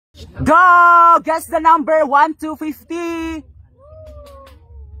Go! Guess the number 1 to 50.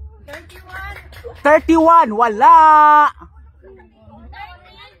 31. Wala.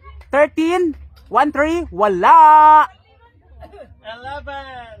 13. 1, 3. Wala.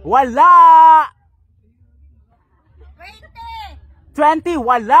 11. Wala. 20.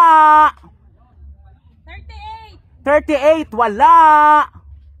 Wala. 38. Wala.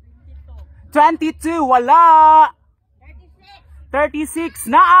 22. Wala. 36.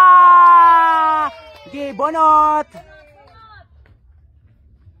 Naa! Okay, bunot.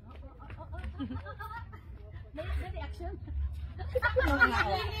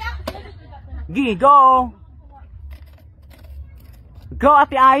 Gi, go. Go,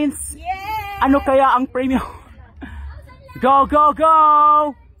 Ate Ains. Yeah! Ano kaya ang premium? Go, go,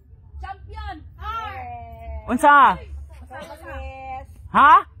 go! Champion! Unsa? Cookies!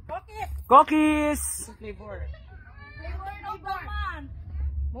 Ha? Cookies! Cookies! Flavor. Flavor no man!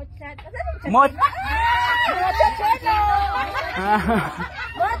 Mochat! Mot... Mochachuelo!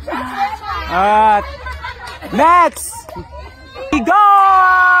 Mochachuelo! At next!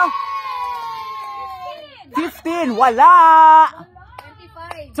 Go! 15, wala!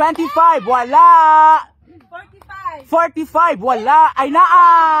 25, wala! 45, wala! Ay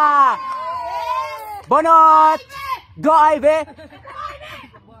naa! Bonot! Go, Ivy!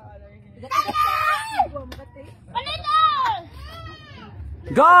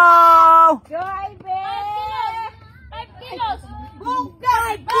 Go! Go, Ivy! 5 kilos!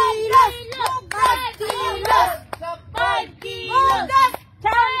 5 kilos! 5 kilos! 5 kilos!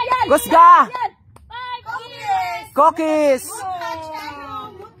 Champion! Gusga! 5 kilos! Cookies!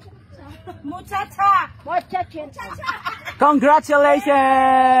 Muchacha! Muchacha!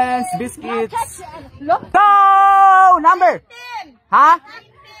 Congratulations, biscuits! Look! Go! Number! Ha?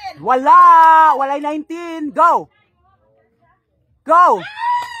 Wala! Walay 19! Go! Go!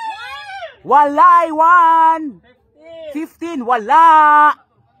 Walay 1! 15! Wala!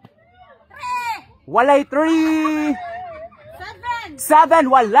 Walay 3! 7!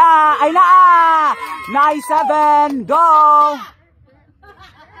 Wala! Ay naa! Nay 7! Go!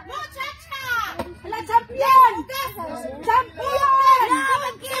 Muchacha! La champion! Champion!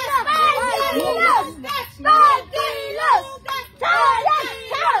 5 kilos! 5 kilos! 5 kilos! Champion!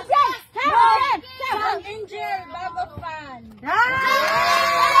 Champion! Champion! Champion! Angel Bago Fan!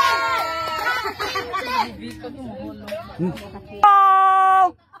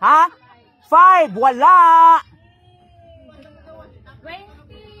 Go! Ha? 5! Wala!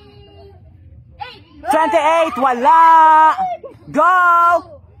 28! Wala!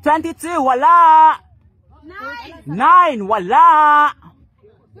 Go! 22! Wala! 9! Wala!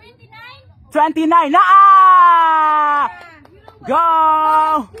 29! Naa!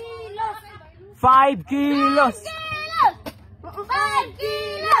 Go! 5 kilos! 5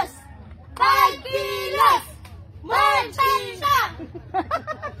 kilos! 5 kilos! Muchacha!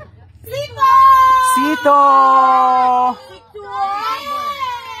 Sito! Sito! Sito!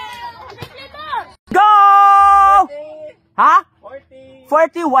 Go! Ha? 40.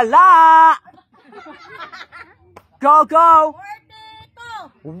 40! Wala! Go, go!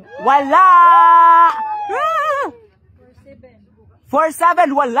 42! Wala!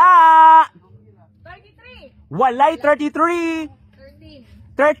 47! Wala! 33! Walay 33!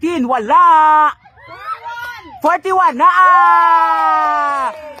 13! 13! Wala! 41!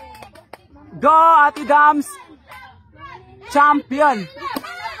 Naa! Go, Ate Dams! Champion! 5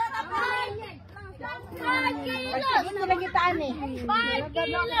 kilos! 5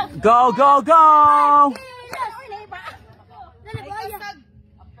 kilos! Go, go, go!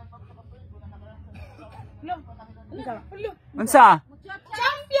 Unsa?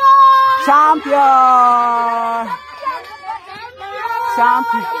 Champion! Champion!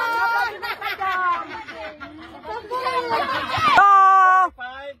 Champion! Go!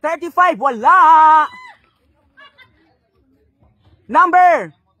 35! Wala!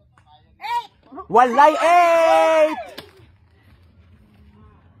 Number! Walay 8!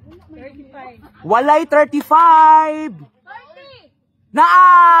 35! Walay 35! 30!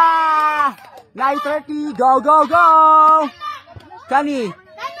 Naa! 9:30! Go, go, go! Kani!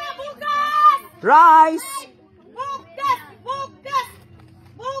 Rice! Bugas!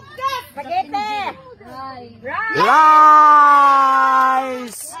 Spaghetti!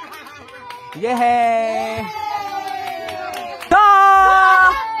 Rice! Yehey! Go!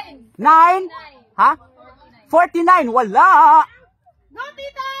 9? Ha? 49! Wala! Go,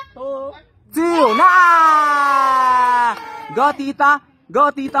 tita! 2! Na! Go, tita! Go,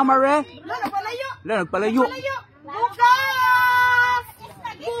 tita Mare! Nagpalayo! Nagpalayo! Bugas!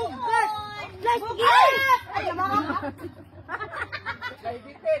 Bugas! Bugas! Ay,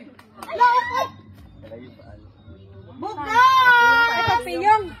 Bugas! Ito,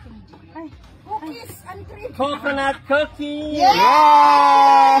 piyong. Cookies and cream. Coconut cookie.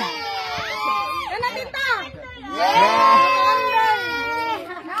 Yeah! Ano, tita? Yeah!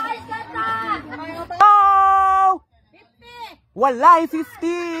 Nice, Tata. Oh! Walay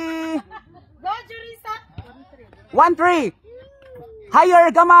 50! Go, Jurisa. 1-3! Higher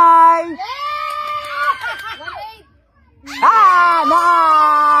gamay! Ah! Na!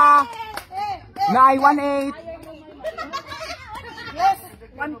 Naay 1-8! Yes,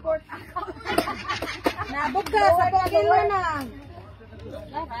 1/4. Nabugas, sa kilo na.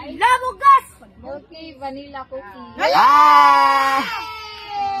 Labugas. Milky vanilla cookie. Ah!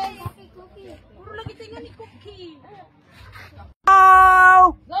 Puro lagi tingnan ni cookie.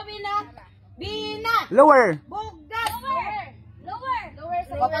 Oh! Go, Bina. Bina. Lower! Bugas. Lower. Lower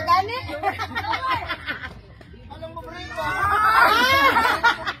sa Papagani. lower.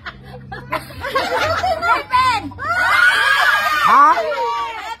 Ha?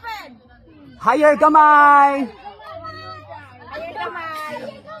 Higher gamay! Ayun naman.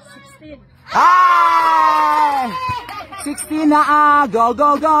 16. Ay! 16 na ah! Go,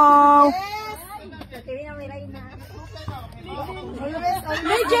 go, go!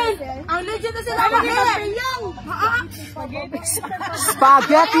 Legend! Ang legend na sila mag-piyong! Spaghetti!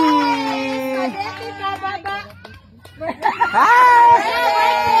 Spaghetti ka, baba! Ay!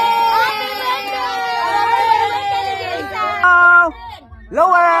 Oh!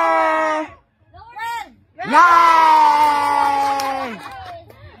 Lower! Nine!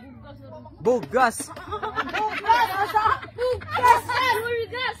 Bugas!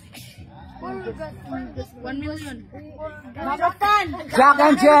 Burgas. 1 million. Marokan! Jack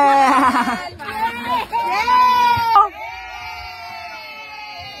and Jen! Yay!